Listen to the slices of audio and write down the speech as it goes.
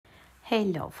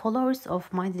Hello, followers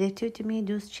of my Detective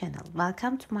Media's channel.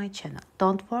 Welcome to my channel.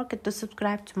 Don't forget to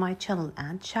subscribe to my channel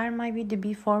and share my video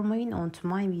before moving on to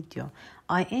my video.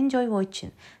 I enjoy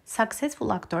watching.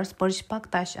 Successful actors Barış,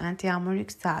 Baktaş and Yağmur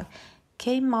Yüksel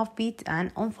came up with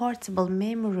an unforgettable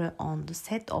memory on the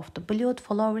set of the Blood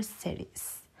Flowers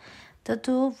series. The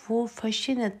duo, who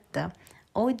fascinated the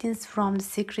audience from the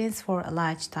screens for a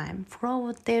lifetime,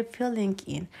 proved their feeling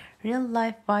in real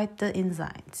life with the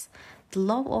insights. The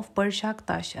love of Barış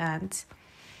and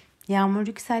Yağmur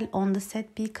Yüksel on the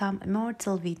set became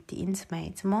immortal with the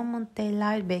intimate moment they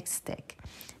lived backstage.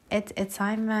 At a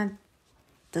time when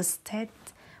the set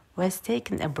was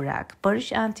taking a break,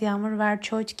 Barış and Yağmur were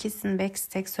caught kissing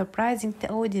backstage, surprising the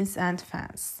audience and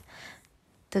fans.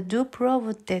 The duo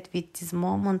proved that with this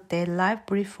moment they lived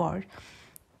before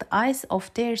the eyes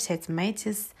of their set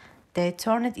mates, they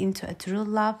turned it into a true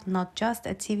love, not just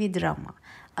a TV drama.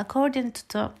 According to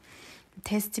the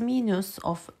testimonies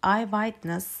of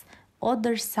eyewitnesses,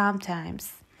 others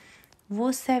sometimes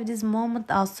who saved this moment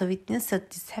also witnessed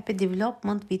this happy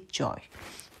development with joy.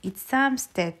 It seems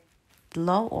that the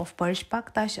love of Barış,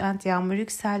 Baktaş and Yağmur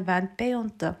Yüksel went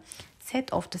beyond the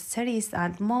set of the series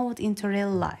and moved into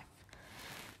real life.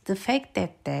 The fact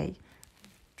that they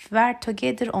were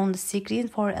together on the screen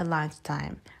for a long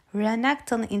time,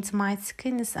 reenacting intimate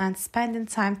scenes and spending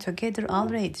time together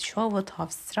already showed how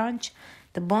strong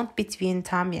the bond between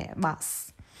them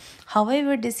was.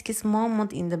 However, this kiss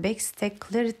moment in the backstage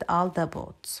cleared all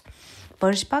doubts.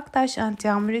 Barış, Baktaş and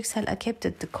Yağmur Yüksel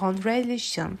accepted the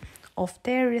congratulations of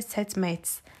their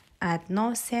setmates and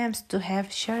now seems to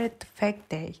have shared the fact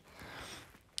they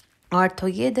are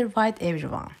together with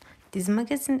everyone. This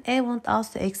magazine event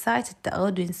also excited the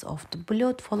audience of the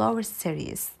Blood Flowers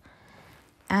series,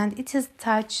 and it is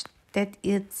thought that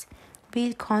it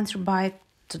will contribute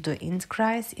to the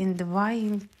increase in the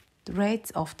viewing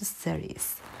rates of the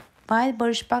series. While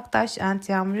Barış, Baktaş and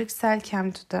Yağmur Yüksel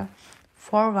came to the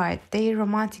forward their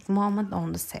romantic moment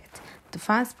on the set, the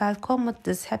fans welcomed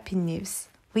this happy news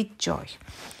with joy.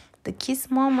 The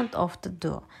kiss moment of the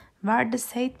duo, where the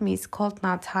setmates could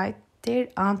not hide their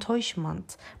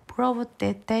attachment, proved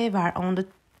that they were on the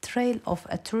trail of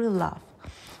a true love.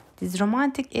 This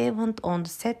romantic event on the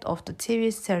set of the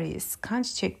TV series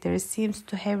Kanççekleri seems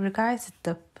to have realized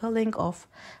the feeling of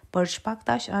Barış,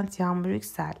 Baktaş and Yağmur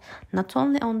Yüksel, not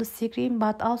only on the screen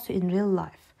but also in real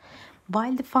life.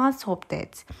 While the fans hope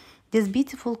that this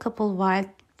beautiful couple will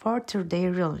further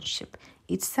their relationship,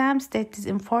 it seems that this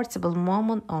unforgettable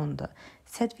moment on the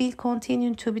set will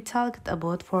continue to be talked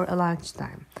about for a long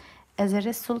time. As a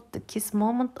result, the kiss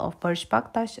moment of Barış,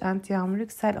 Baktaş and Yağmur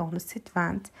Yüksel on the set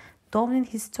went down in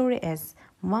history as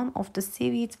one of the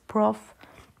vivid proof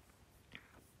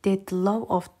that the love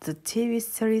of the TV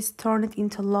series turned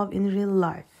into love in real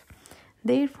life.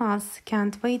 Their fans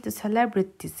can't wait to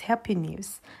celebrate this happy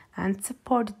news and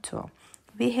support it too.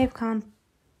 We have come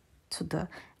to the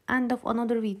end of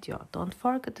another video. Don't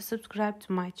forget to subscribe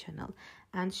to my channel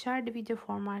and share the video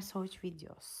for more such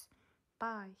videos.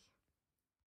 Bye.